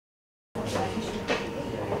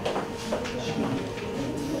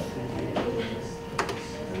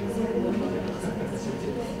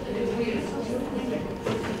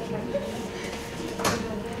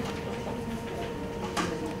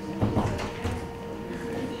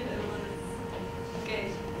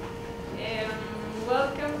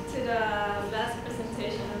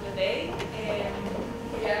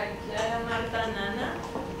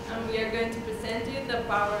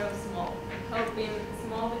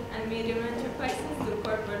and medium enterprises to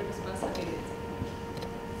corporate responsibility.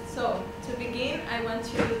 So, to begin, I want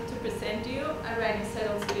to present you a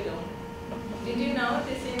Rhinoceros beetle. Did you know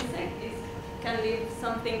this insect can lift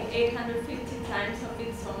something 850 times of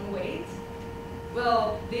its own weight?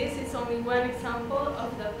 Well, this is only one example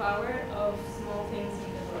of the power of small things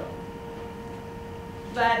in the world.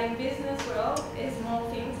 But in business world, small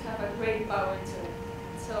things have a great power too.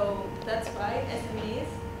 So that's why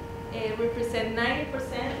SMEs represent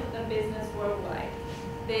 90% of the business worldwide.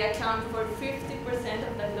 They account for 50%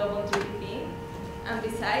 of the global GDP, and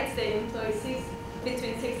besides, they employ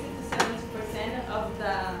between 60 to 70% of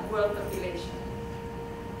the world population.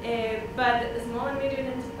 But small and medium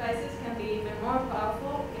enterprises can be even more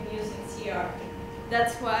powerful in using CR.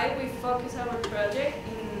 That's why we focus our project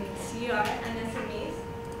in CR and SMEs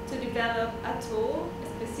to develop a tool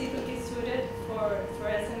specifically suited for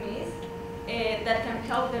SMEs that can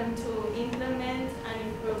help them to implement and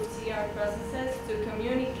improve CR processes, to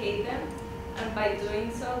communicate them, and by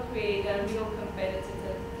doing so, create a real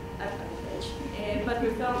competitive advantage. But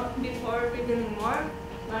before revealing more,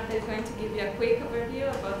 Marta is going to give you a quick overview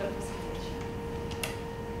about the presentation.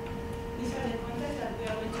 These are the concepts that we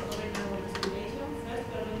are going to cover in our presentation. First,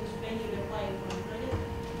 we are going to explain you the why of our project,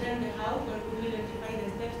 then the how, where we will identify the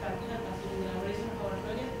steps that help us in the elaboration of our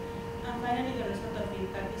project, and finally the result of it,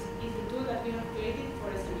 that is the tool that we have created for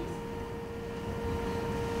SMEs.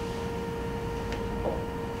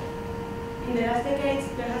 In the last decades,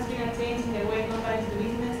 there has been a change in the way companies do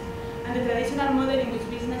business, and the traditional model in which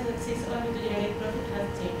business exists only to generate profit has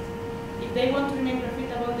changed. If they want to remain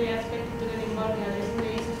profitable, they are expected to get involved in addressing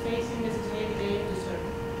the issues facing the society they aim to serve.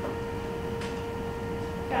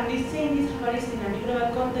 And these changes have arisen in a new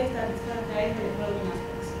global context that is characterized by the following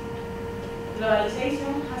aspects.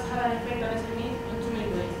 Globalization has had an effect on SMEs in two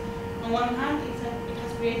main ways. On one hand, it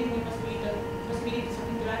has created new possibilities of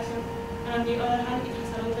interaction, and on the other hand, it has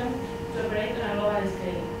allowed them to operate on a global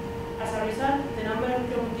scale. As a result, the number of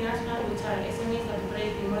multinationals, which are SMEs that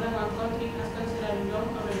operate in more than one country, has considerably grown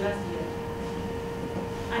over the last year.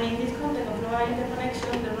 And in this context of global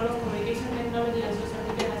interconnection, the role of communication technology and social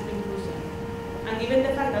media has been crucial. And given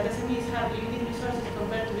the fact that SMEs have limited resources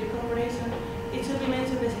compared to big corporations, it should be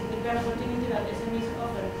mentioned the significant opportunity that SMEs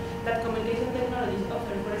offer, that communication technologies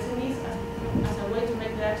offer for SMEs as a way to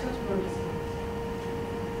make their actions more visible.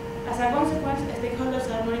 As a consequence, stakeholders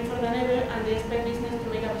are more informed than ever, and they expect business to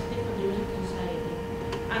make a positive contribution to society.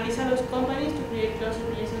 And this allows companies to create closer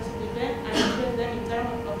relationships with them and influence them in terms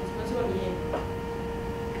of responsible behavior.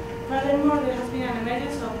 Furthermore, there has been an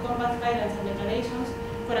emergence of compact guidelines and declarations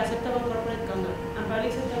for acceptable corporate conduct, and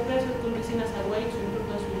public sector pressure could be seen as a way to improve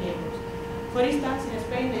those behaviors. For instance, in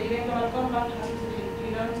Spain, the UN Global Compact has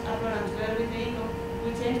recently launched a program together with the ICO,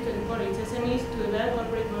 which aims to encourage SMEs to develop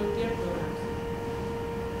corporate volunteer programs.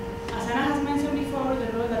 As Anna has mentioned before, the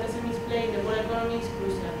role that SMEs play in the world economy is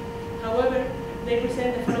crucial. However, they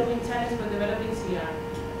present the following challenges when developing CR.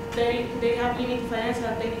 They have limited financial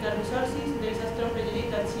and technical resources, there is a strong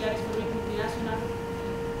prejudice that CR is for big multinationals,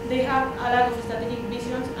 they have a lack of strategic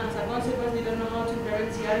visions, and as a consequence, they don't know how to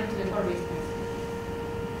implement CR into the core business.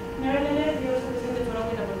 Nevertheless, they also present the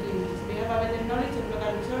following opportunities. They have a better knowledge of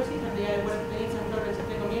local resources, and they are aware of the needs and problems of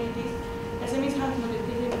the communities. SMEs have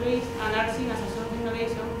multiple employees and are seen as a source of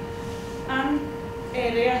innovation, and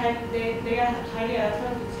they are highly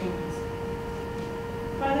adaptable to changes.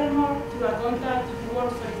 Furthermore, through a contact who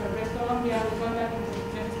works for Infopress Colombia, we contact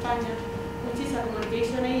Infopress España, which is a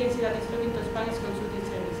communication agency that is looking to Spanish consulting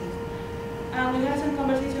services. And we had some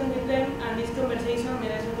conversation with them, and this conversation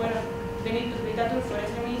made us aware of the need to create a tool for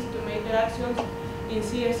SMEs to make their actions in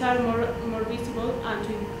CSR more visible and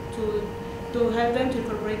to help them to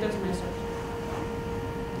incorporate those measures.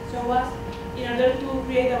 So in order to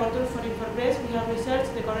create our tool for Infopress, we have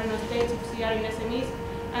researched the current stage of CR in SMEs,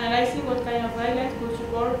 analyzing what kind of guidelines could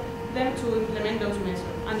support them to implement those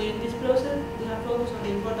measures. And during this process, we have focused on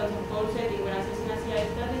the importance of goal setting when assessing a CR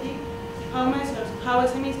strategy, how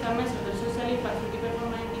SMEs can measure the social impact through key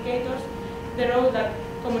performance indicators, the role that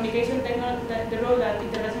communication technology, the role that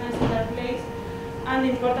international CR plays, and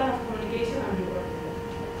the importance of communication and reporting.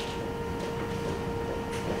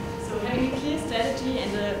 So having a clear strategy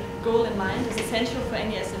and a goal in mind is essential for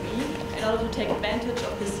any SME in order to take advantage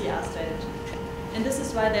of the CR strategy. And this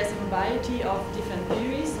is why there's a variety of different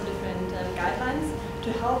theories or different guidelines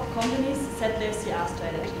to help companies set their CR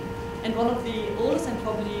strategy. And one of the oldest and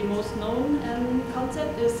probably most known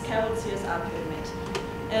concept is Carroll's CSR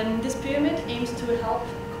pyramid. This pyramid aims to help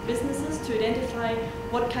businesses to identify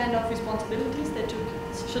what kind of responsibilities they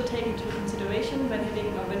should take into consideration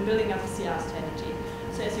when building up a CR strategy.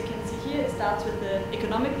 So as you can see here, it starts with the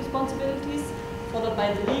economic responsibilities, followed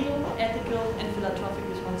by the legal, ethical, and philanthropic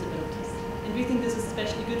responsibilities. And we think this is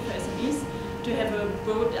especially good for SMEs to have a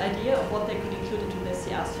broad idea of what they could include into their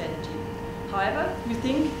CR strategy. However, we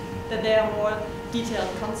think that there are more detailed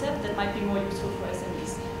concepts that might be more useful for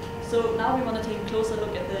SMEs. So now we want to take a closer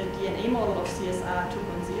look at the DNA model of CSR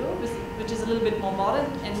 2.0, which is a little bit more modern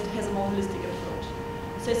and it has a more holistic approach.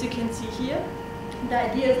 So as you can see here, the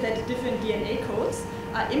idea is that different DNA codes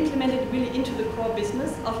are implemented really into the core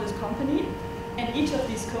business of this company, and each of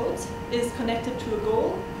these codes is connected to a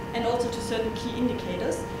goal and also to certain key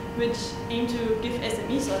indicators, which aim to give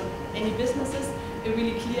SMEs or any businesses a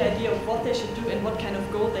really clear idea of what they should do and what kind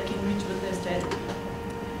of goal they can reach with their strategy.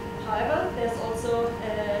 However, there's also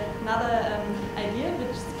another idea,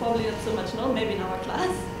 which is probably not so much known, maybe in our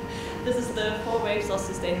class. This is the 4 waves of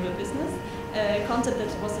sustainable business, a concept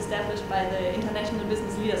that was established by the International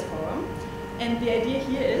Business Leaders Forum. And the idea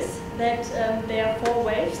here is that there are 4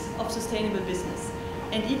 waves of sustainable business.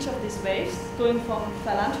 And each of these waves, going from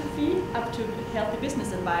philanthropy up to a healthy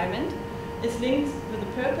business environment, is linked with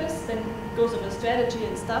a purpose, then goes over strategy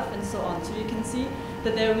and stuff and so on. So you can see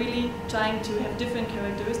that they're really trying to have different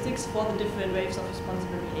characteristics for the different waves of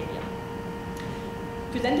responsible behavior.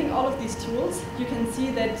 Presenting all of these tools, you can see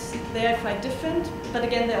that they are quite different, but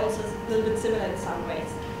again, they're also a little bit similar in some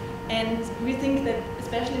ways. And we think that,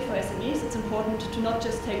 especially for SMEs, it's important to not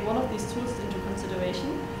just take one of these tools into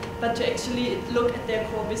consideration, but to actually look at their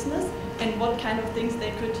core business and what kind of things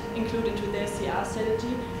they could include into their CR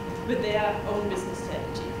strategy with their own business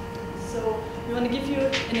strategy. So we want to give you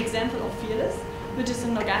an example of Fearless, which is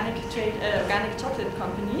an organic chocolate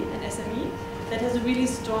company, an SME, that has a really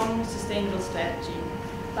strong sustainable strategy.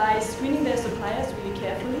 By screening their suppliers really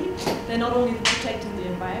carefully, they're not only protecting the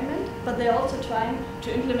environment, but they're also trying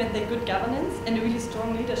to implement their good governance and a really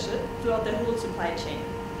strong leadership throughout their whole supply chain.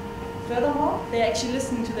 Furthermore, they're actually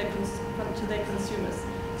listening to their consumers.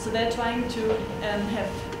 So they're trying to have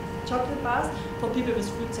chocolate bars for people with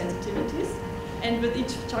food sensitivities. And with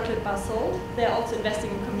each chocolate bar sold, they're also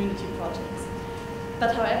investing in community projects.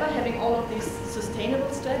 But however, having all of these sustainable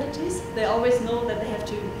strategies, they always know that they have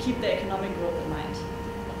to keep their economic growth in mind.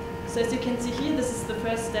 So as you can see here, this is the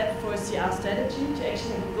first step for a CR strategy, to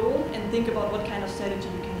actually have a goal and think about what kind of strategy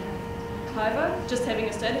you can have. However, just having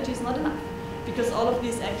a strategy is not enough, because all of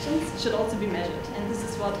these actions should also be measured, and this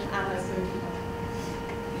is what Anna is going to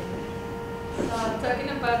talk. Talking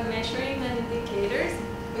about measuring and indicators,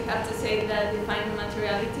 we have to say that defining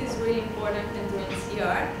materiality is really important in doing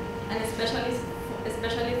CR, and especially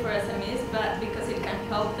for SMEs, but because it can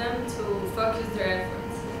help them to focus their efforts.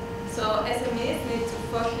 So SMEs need to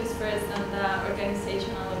focus first on the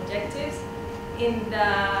organizational objectives, in the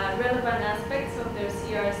relevant aspects of their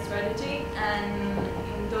CR strategy, and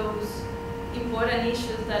in those important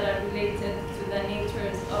issues that are related to the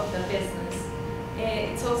natures of the business.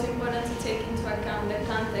 It's also important to take into account the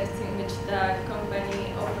context in which the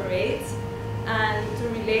company operates and to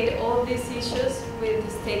relate all these issues with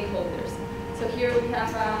the stakeholders. So here we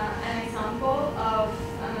have an example of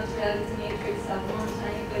a materiality matrix of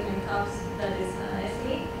Manchon equipment cups that is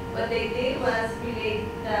SME. What they did was relate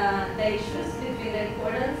the issues between the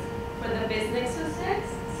importance for the business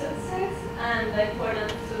success and the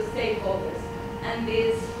importance to stakeholders. And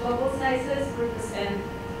these global sizes represent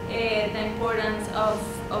the importance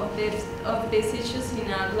of these issues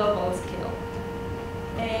in a global scale.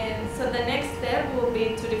 And so the next step will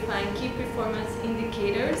be to define key performance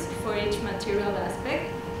indicators for each material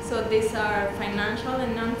aspect. So these are financial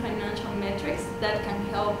and non-financial metrics that can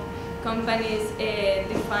help companies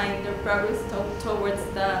define their progress towards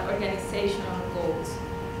the organizational goals.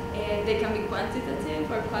 They can be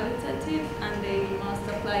quantitative or qualitative, and they must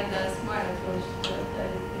apply the SMART approach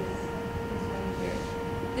that is one here.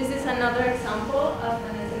 This is another example of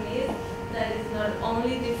an SME that is not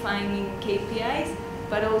only defining KPIs,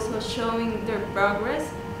 but also showing their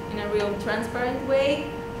progress in a real transparent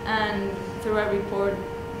way and through a report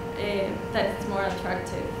that is more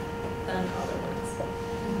attractive than other ones.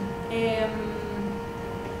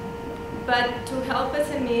 But to help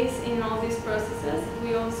SMEs in all these processes,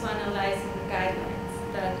 we also analyze some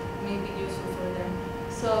guidelines that may be useful for them.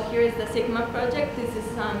 So here is the Sigma project. This is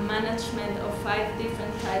a management of 5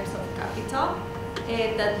 different types of capital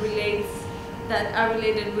that are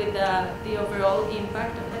related with the overall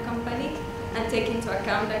impact of the company and take into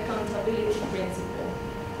account the accountability principle.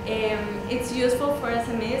 It's useful for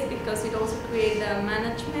SMEs because it also creates a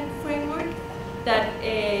management framework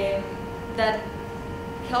that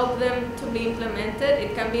help them to be implemented.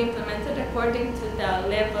 It can be implemented according to the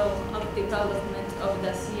level of development of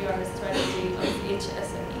the CR strategy of each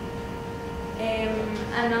SME.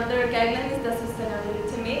 Another guideline is the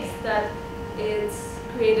sustainability mix that It's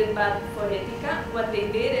created by Foretica. What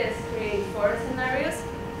they did is create 4 scenarios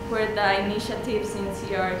where the initiatives in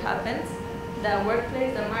CR happens: the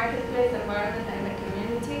workplace, the marketplace, the environment, and the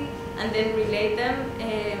community, and then relate them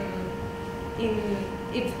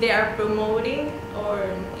if they are promoting or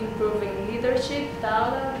improving leadership,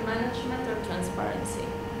 dialogue, management, or transparency.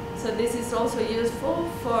 So this is also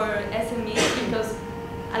useful for SMEs because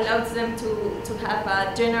allows them to have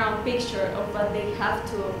a general picture of what they have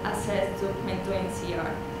to assess when doing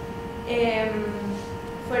CR.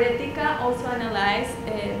 Foretica also analyzed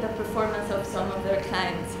the performance of some of their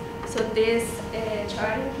clients. So this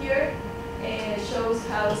chart here shows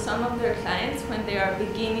how some of their clients, when they are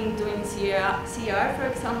beginning doing CR, for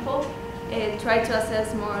example, try to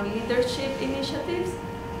assess more leadership initiatives,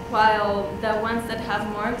 while the ones that have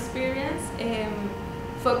more experience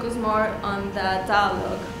focus more on the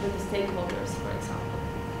dialogue with the stakeholders, for example.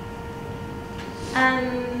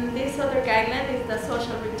 And this other guideline is the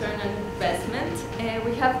social return on investment.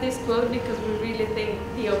 We have this quote because we really think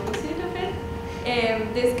the opposite of it.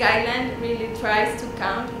 This guideline really tries to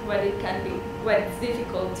count what it's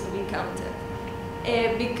difficult to be counted,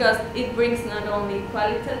 because it brings not only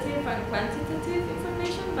qualitative and quantitative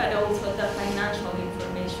information, but also the financial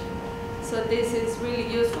information. So this is really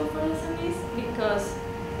useful for SMEs because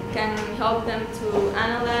it can help them to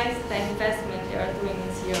analyze the investment they are doing in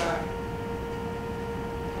CR.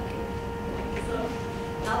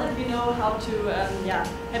 Now that we know how to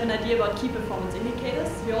have an idea about key performance indicators,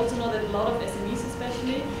 we also know that a lot of SMEs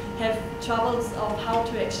especially have troubles of how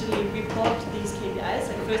to actually report these KPIs,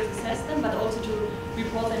 like first assess them, but also to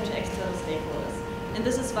report them to external stakeholders. And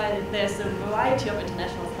this is why there's a variety of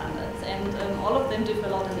international standards, and all of them differ a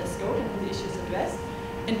lot in their scope and in the issues addressed.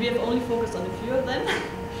 And we have only focused on a few of them.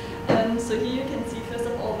 So here you can see first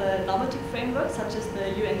of all the normative frameworks, such as the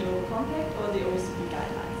UN Global Compact or the OECD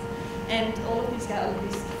guidelines. And all of these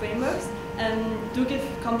frameworks do give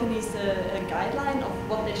companies a guideline of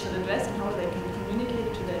what they should address and how they can communicate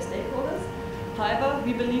it to their stakeholders. However,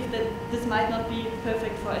 we believe that this might not be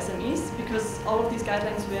perfect for SMEs because all of these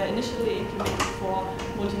guidelines were initially implemented for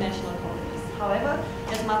multinational companies. However,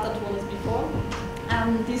 as Marta told us before,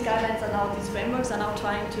 these frameworks are now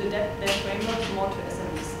trying to adapt their frameworks more to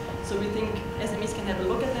SMEs. So we think SMEs can have a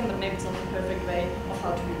look at them, but maybe it's not the perfect way of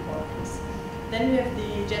how to report this. Then we have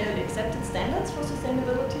the generally accepted standards for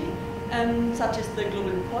sustainability, such as the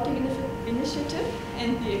Global Reporting Initiative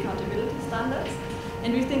and the accountability standards.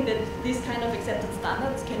 And we think that these kind of accepted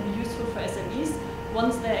standards can be useful for SMEs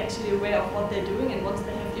once they're actually aware of what they're doing and once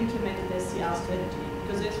they have implemented their CR strategy.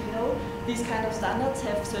 Because as we know, these kind of standards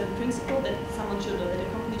have certain principles that someone should or that a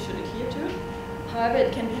company should adhere to. However,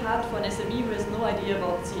 it can be hard for an SME who has no idea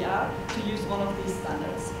about CR to use one of these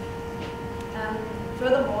standards.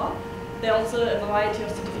 Furthermore, there are also a variety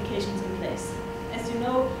of certifications in place. As you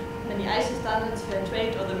know, many ISO standards, Fair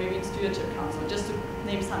Trade, or the Marine Stewardship Council, just to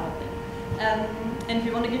name some of them. And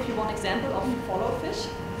we want to give you one example of Followfish.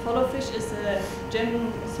 Followfish is a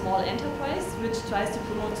German small enterprise which tries to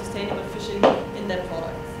promote sustainable fishing in their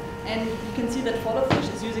products. And you can see that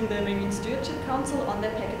Followfish is using the Marine Stewardship Council on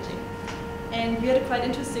their packaging. And we had a quite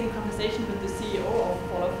interesting conversation with the CEO of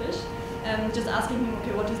Followfish, just asking him,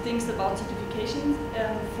 okay, what he thinks about certifications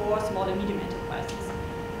for small and medium enterprises.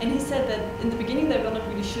 And he said that in the beginning they were not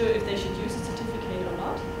really sure if they should use a certificate or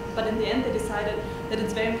not, but in the end they decided that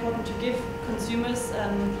it's very important to give consumers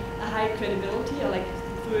a high credibility, or like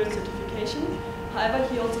through a certification. However,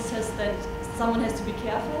 he also says that someone has to be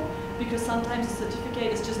careful because sometimes a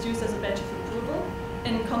certificate is just used as a badge of approval,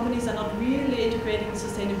 and companies are not really integrating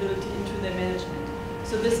sustainability into their management.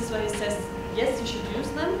 So this is why he says, yes, you should use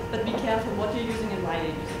them, but be careful what you're using and why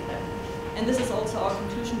you're using them. And this is also our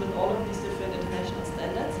conclusion with all of these different international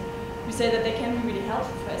standards. We say that they can be really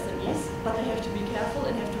helpful for SMEs, but they have to be careful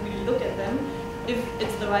and have to really look at them if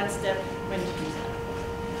it's the right step when to use them.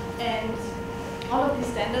 And all of these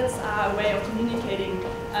standards are a way of communicating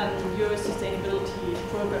your sustainability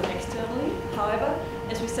program externally. However,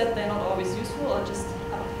 as we said, they're not always useful, or just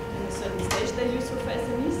up in a certain stage they're useful for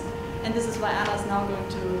SMEs. And this is why Anna is now going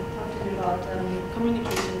to talk to you about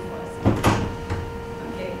communication for us.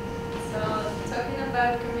 Okay, so talking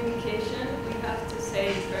about communication, we have to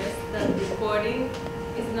say first that reporting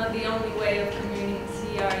is not the only way of communicating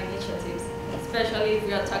CR initiatives, especially if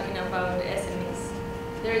we are talking about SMEs.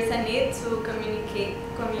 There is a need to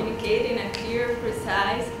communicate in a clear,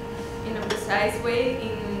 precise way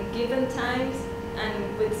in given times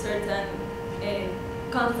and with certain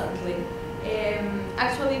constantly.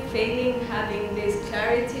 Actually failing having this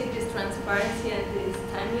clarity, this transparency, and this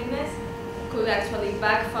timeliness could actually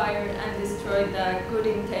backfire and destroy the good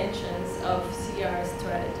intentions of CR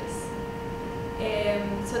strategies.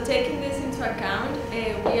 So taking this into account,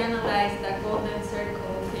 we analyzed the golden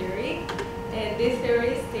circle theory. This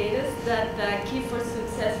theory states that the key for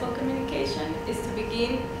successful communication is to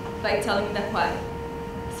begin by telling the why.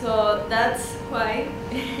 So that's why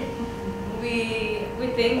we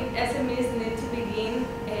think SMEs need to begin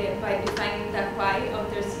by defining the why of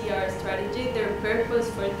their CR strategy, their purpose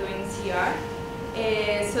for doing CR,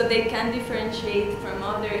 so they can differentiate from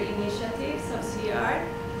other initiatives of CR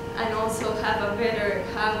and also have a better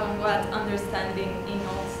how and what understanding in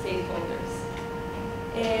all stakeholders.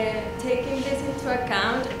 Taking this into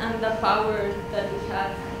account and the power that we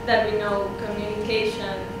have, that we know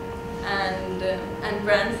communication and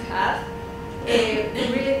brands have, we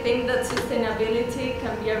really think that sustainability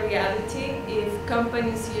can be a reality if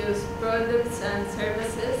companies use products and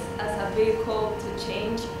services as a vehicle to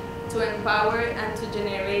change, to empower, and to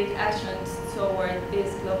generate actions toward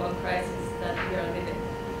this global crisis that we are living.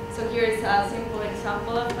 So here is a simple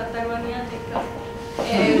example of Patagonia,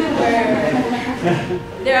 where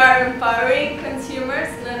they are empowering consumers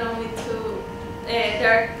not only to, they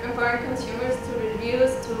are empowering consumers to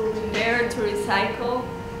reduce, to repair, to recycle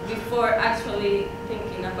before actually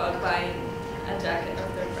thinking about buying a jacket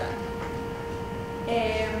of their brand.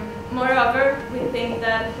 Moreover, we think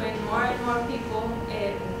that when more and more people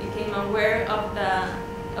became aware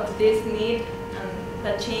of this need and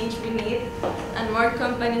the change we need, and more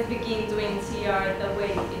companies begin doing CR the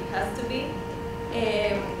way it has to be,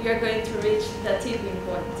 we are going to reach the tipping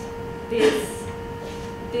point.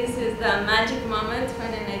 This is the magic moment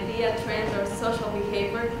when an idea, trend, or social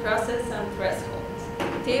behavior crosses some thresholds,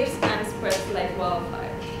 tips, and spreads like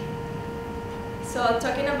wildfire. So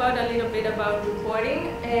talking about a little bit about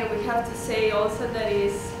reporting, we have to say also that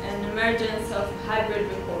is an emergence of hybrid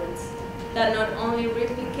reports that not only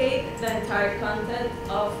replicate the entire content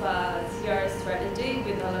of a CR strategy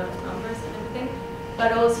with a lot of numbers and everything,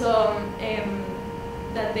 but also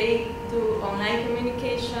that they do online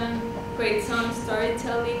communication, create some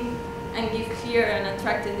storytelling, and give clear and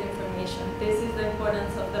attractive information. This is the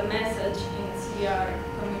importance of the message in CR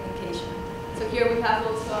communication. So here we have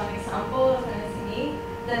also an example of an SME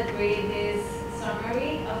that created this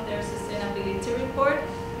summary of their sustainability report,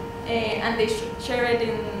 and they share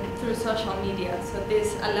it through social media. So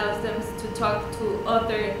this allows them to talk to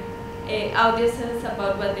other audiences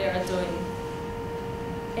about what they are doing.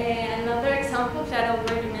 Another example that I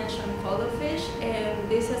already mentioned, Photofish.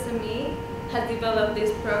 This SME has developed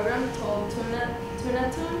this program called Truran,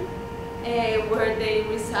 where they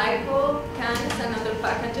recycle cans and other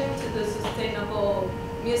packaging to do sustainable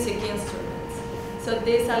music instruments. So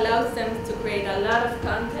this allows them to create a lot of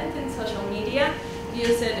content in social media,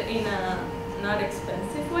 use it in a not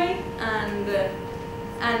expensive way,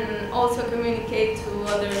 and also communicate to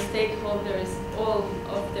other stakeholders all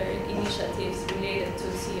of their initiatives related to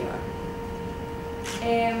CR.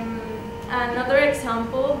 Another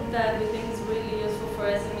example that we think is really useful for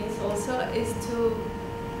SMEs also is to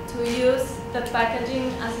use the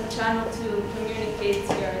packaging as a channel to communicate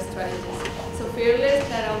CR strategies. So Fearless,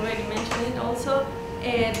 that I already mentioned it also,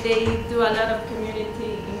 they do a lot of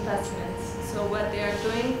community investments. So what they are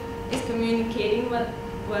doing is communicating what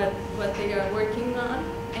they are working on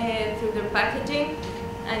through their packaging,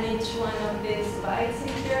 and each one of these spikes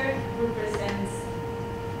in here represents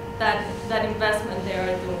that investment they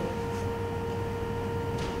are doing.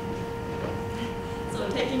 So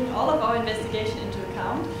taking all of our investigation into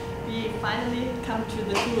account, we finally come to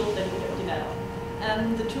the tool that we have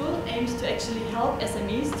developed. The tool aims to actually help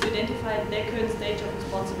SMEs to identify their current stage of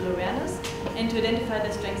responsible awareness and to identify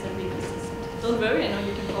their strengths and weaknesses. Don't worry, I know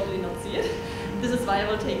you can probably not see it. This is why I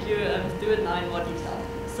will take you through it now in more detail.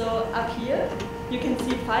 So up here, you can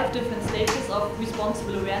see 5 different stages of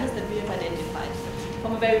responsible awareness that we have identified.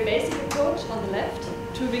 From a very basic approach on the left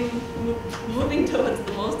to moving towards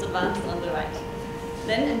the most advanced on the right.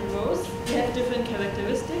 Then in the rows, we have different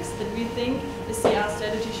characteristics that we think the CR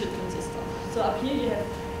strategy should consist of. So up here you have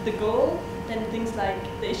the goal, then things like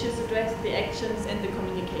the issues addressed, the actions, and the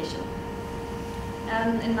communication.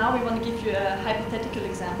 And now we want to give you a hypothetical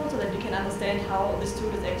example so that you can understand how this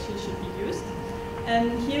tool actually should be used.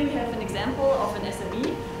 And here we have an example of an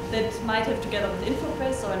SME that might have, together with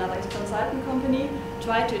InfoPress or another consulting company,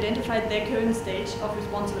 tried to identify their current stage of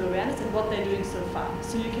responsible awareness and what they're doing so far.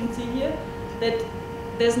 So you can see here that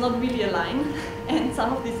there's not really a line, and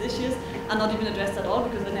some of these issues are not even addressed at all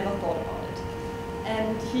because they never thought about it.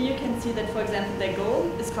 And here you can see that, for example, their goal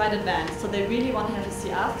is quite advanced. So they really want to have a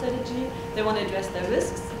CR strategy, they want to address their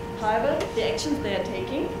risks. However, the actions they are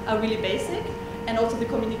taking are really basic, and also the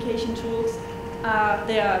communication tools,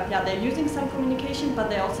 they're using some communication, but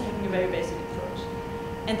they're also having a very basic approach.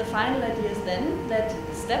 And the final idea is then that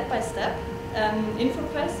step by step,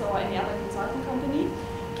 InfoPress or any other consulting company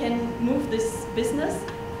can move this business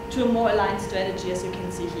to a more aligned strategy, as you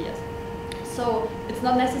can see here. So it's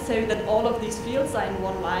not necessary that all of these fields are in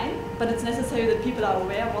one line, but it's necessary that people are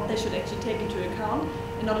aware of what they should actually take into account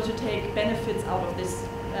in order to take benefits out of this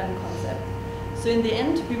concept. So in the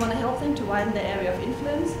end, we want to help them to widen their area of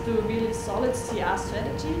influence through a really solid CR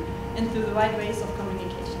strategy and through the right ways of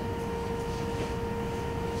communication.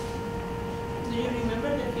 Do you remember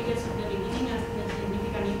the figures of the beginning as the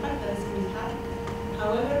significant impact that SMEs have?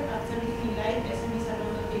 However, as everything in life, SMEs are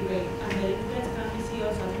not only great, and the influence can be seen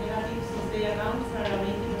also as negative since they account for around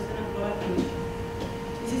 80% of global pollution.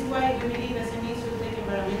 This is why we believe SMEs should take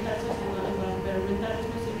environmental, social, and environmental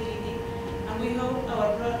responsibility, and we hope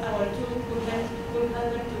our tool could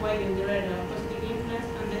help them to widen their area of positive influence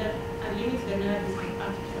and limit their negative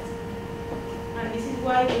impacts. And this is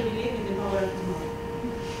why we believe in the power of tomorrow.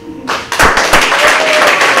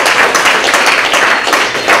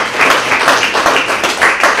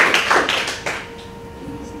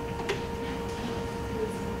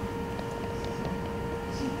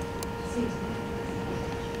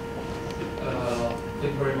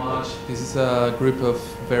 Thank you very much. This is a group of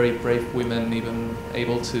very brave women, even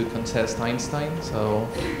able to contest Einstein, so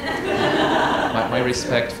my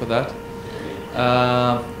respect for that.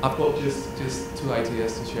 I've got just two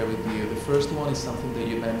ideas to share with you. The first one is something that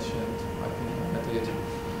you mentioned, I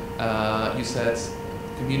think, you said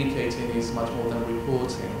communicating is much more than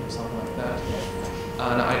reporting or something like that.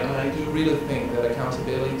 And I do really think that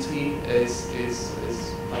accountability is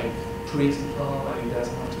like critical, and it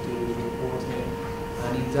doesn't have to do with reporting,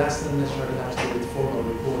 and it doesn't necessarily have to do with formal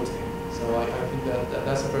reporting. So I think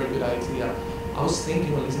that's a very good idea. I was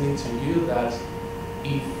thinking when listening to you that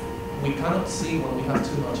if we cannot see when we have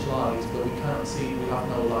too much light, but we cannot see if we have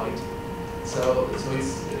no light. So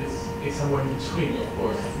it's somewhere in between, of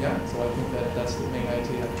course. Yeah. So I think that's the main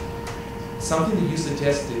idea. Something that you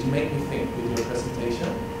suggested, you make me think with your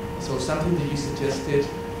presentation. So something that you suggested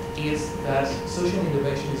is that social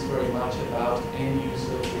innovation is very much about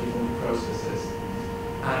end-user-driven processes.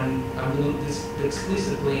 And this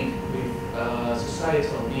explicit link with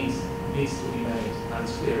societal needs to be made, and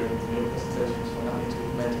it's clear in your presentation, so nothing to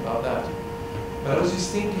comment about that. But I was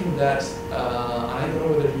just thinking that, I don't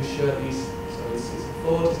know whether you share this, so it's a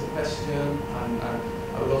thought, it's a question, and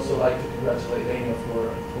I would also like to congratulate Dana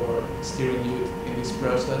for steering you in this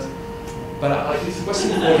process. But it's a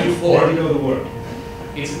question for you four. You know the work.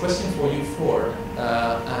 It's a question for you four,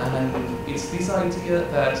 and it's this idea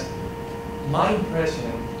that my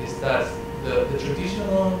impression is that the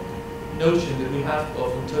traditional notion that we have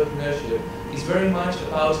of entrepreneurship is very much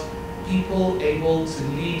about people able to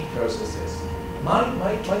lead processes.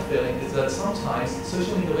 My feeling is that sometimes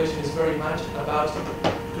social innovation is very much about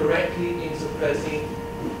correctly interpreting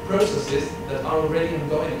processes that are already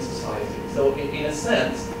ongoing in society. So in a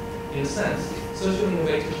sense, social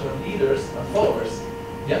innovators are leaders and followers.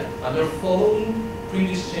 Yeah, and they're following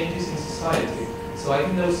previous changes in society. So I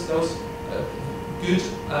think those good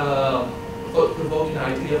thought-provoking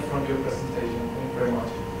idea from your presentation. Thank you very much.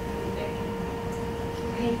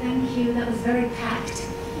 Okay, thank you. That was very packed.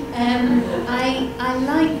 I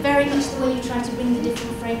like very much the way you try to bring the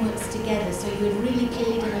different frameworks together. So you had really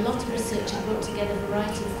clearly done a lot of research and brought together a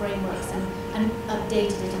variety of frameworks and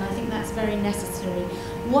updated it, and I think that's very necessary.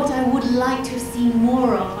 What I would like to see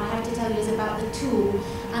more of, I have to tell you, is about the tool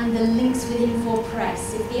and the links with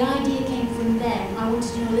InfoPress. If the idea came from them, I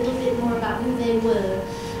wanted to know a little bit more about who they were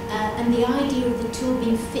and the idea of the tool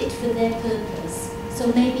being fit for their purpose. So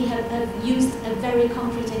maybe have used a very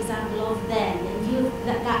concrete example of them and view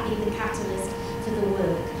that being the catalyst for the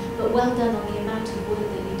work. But well done on the amount of work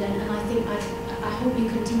that you've done, and I hope you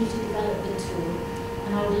continue to develop the tool.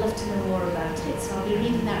 And I would love to know more about it. So I'll be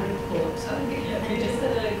reading that report. Okay, yeah, we just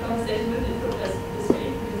had a conversation with InfoPress this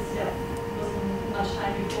week because there wasn't much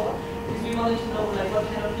time before. Because we wanted to know what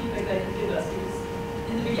kind of feedback they could give us. Because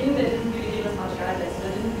in the beginning they didn't really give us much guidance. So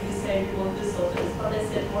they didn't really say we want this or this. But they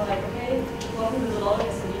said more like, okay, the problem with a lot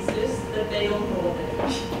of SMEs is that they don't know what they're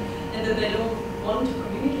doing. And that they don't want to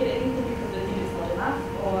communicate anything because they think it's not enough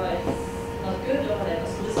or it's not good or whatever.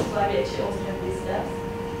 So this is why we actually also have these steps.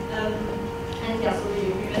 And yeah, so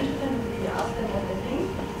we went to them and we asked them what they think.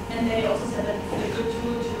 And they also said that it's a good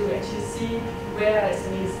tool to actually see where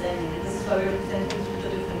SME is standing. And this is why we were presenting through the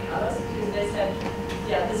different colors, because they said,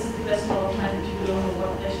 yeah, this is the question all the time that people don't know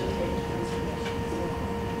what they should take into consideration.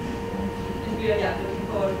 And we are looking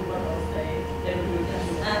forward to what else they will do with that.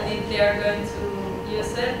 And if they are going to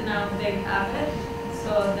use it, now they have it.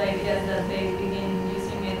 So the idea is that they begin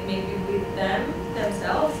using it maybe with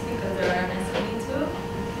themselves, because they are an SME too.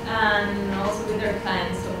 and also with their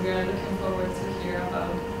clients. So we are looking forward to hear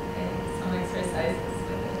about some exercises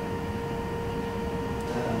with it.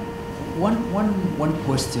 One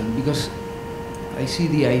question, because I see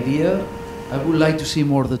the idea. I would like to see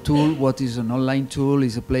more the tool. What is an online tool?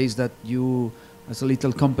 Is a place that you, as a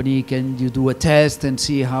little company, can you do a test and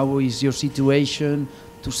see how is your situation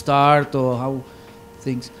to start or how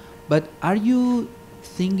things. But are you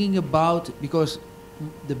thinking about, because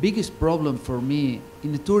the biggest problem for me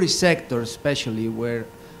in the tourist sector, especially where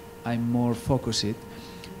I'm more focused,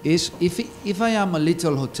 is if I am a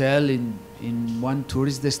little hotel in one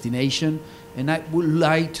tourist destination and I would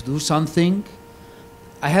like to do something,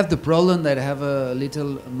 I have the problem that I have a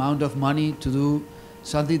little amount of money to do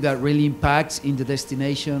something that really impacts in the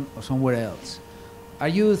destination or somewhere else. Are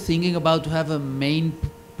you thinking about to have a main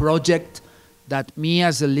project that me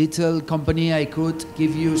as a little company, I could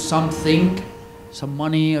give you something, some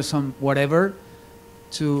money or some whatever,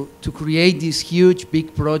 to create this huge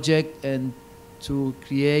big project and to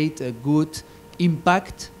create a good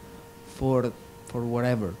impact for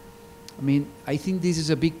whatever? I mean, I think this is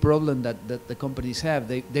a big problem that the companies have.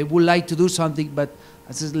 They would like to do something, but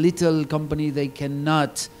as a little company, they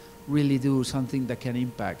cannot really do something that can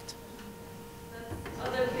impact. That's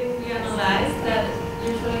other thing we analyze, that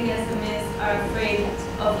usually SMEs are afraid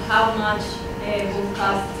of how much it will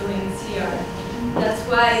cost doing CR. That's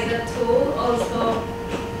why the tool also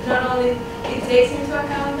not only it takes into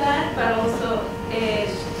account that, but also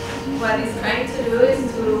what it's trying to do is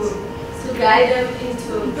to guide them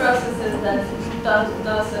into processes that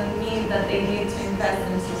doesn't mean that they need to invest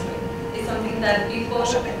in something. It's something that people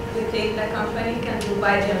within the company can do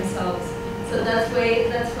by themselves. So that's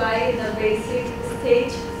why the basic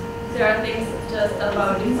stage, there are things just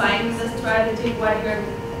about defining the strategy, what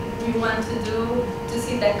you want to do, to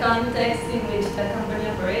see the context in which the company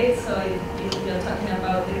operates. So if you're talking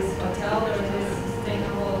about this hotel or this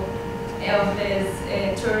sustainable of this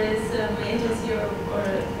tourism agency or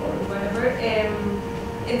whatever,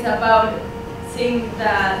 it's about seeing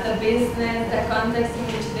the business, the context in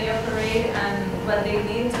which they operate, and what they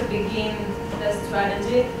need to begin the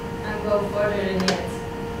strategy and go further in it.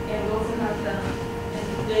 And we also have the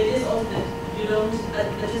idea is also that you don't,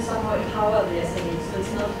 that you somehow empower the SME. So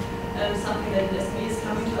it's not something that the SME is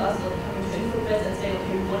coming to us or coming to InfoPress and saying,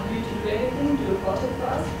 okay, we want you to do everything, do a project for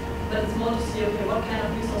us. But it's more to see, okay, what kind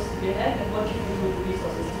of resources do we have and what can we do with the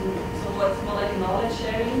resources too. So it's more like knowledge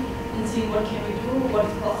sharing and seeing what can we do, what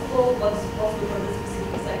is possible for this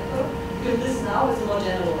specific sector. Because this now is a more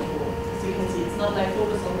general tool. As you can see, it's not like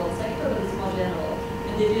focused on one sector, but it's more general.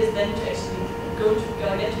 And the idea is then to actually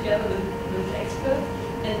get together with experts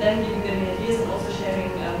and then giving them the ideas and also sharing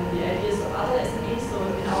the ideas of other SMEs. So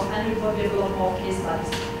in our final report, we have a lot more case studies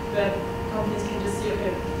where companies can just see,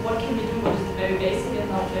 okay, what can we do, which is very basic and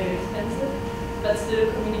not very expensive, but still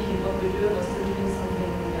communicate what we're doing or still doing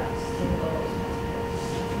something sustainable.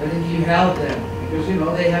 But if you help them, because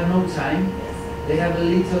they have no time, they have a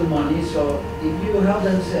little money, so if you help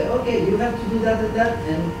them say, okay, you have to do that and that,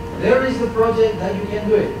 and there is the project that you can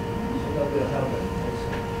do it. So that will help them also.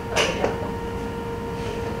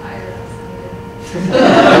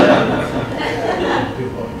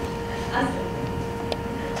 Good point.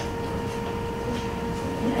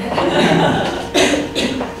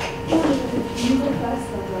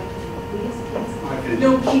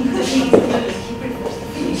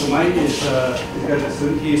 So mine is,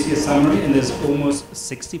 you see a summary, and there's almost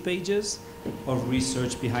 60 pages of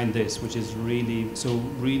research behind this, which is really,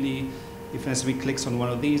 if an SME clicks on one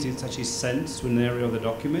of these, it's actually sent to an area of the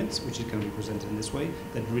document, which it can be presented in this way,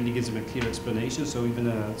 that really gives them a clear explanation. So even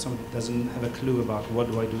someone that doesn't have a clue about what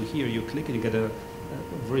do I do here, you click and you get a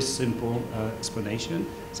very simple explanation.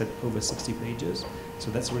 It's at over 60 pages. So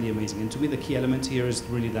that's really amazing. And to me, the key element here is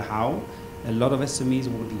really the how. A lot of SMEs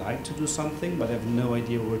would like to do something, but have no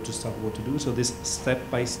idea where to start, what to do. So this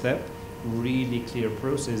step-by-step, really clear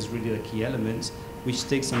process is really the key element, which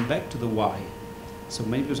takes them back to the why. So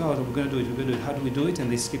many people say, oh, we're going to do it, how do we do it? And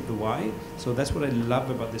they skip the why. So that's what I love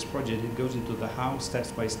about this project. It goes into the how, steps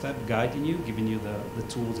by step, guiding you, giving you the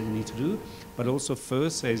tools that you need to do, but also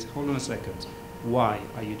first says, hold on a second, why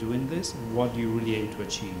are you doing this? What do you really aim to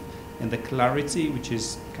achieve? And the clarity, which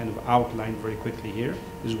is kind of outlined very quickly here,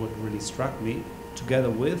 is what really struck me, together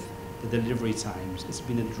with the delivery times. It's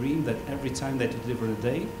been a dream that every time they deliver a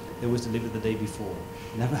day, they always deliver the day before.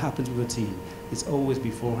 It never happens with a team. It's always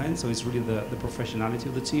beforehand, so it's really the professionality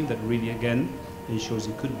of the team that really, again, ensures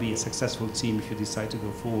it could be a successful team if you decide to go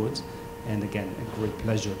forward. And again, a great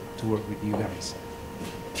pleasure to work with you guys.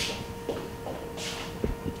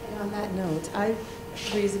 And on that note,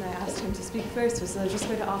 the reason I asked him to speak first was I was just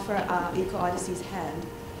going to offer Eco Odyssey's hand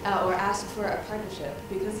or ask for a partnership,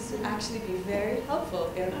 because this would actually be very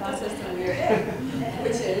helpful in the process that we're in,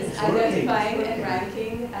 which is identifying and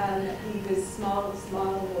ranking these small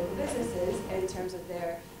local businesses in terms of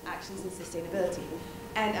their actions in sustainability.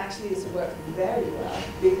 And actually this would work very well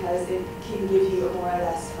because it can give you a more or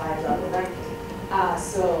less 5-level ranking.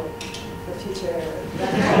 So for future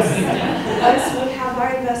reference, once we have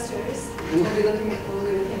our investors, we'll be looking at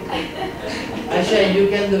Actually, you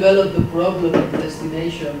can develop the problem of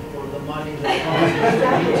destination for the money that comes.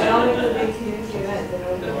 exactly, and I'll make a big community event.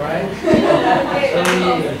 All right?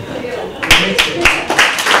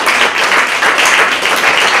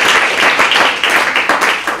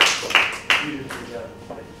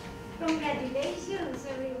 Congratulations,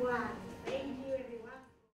 everyone.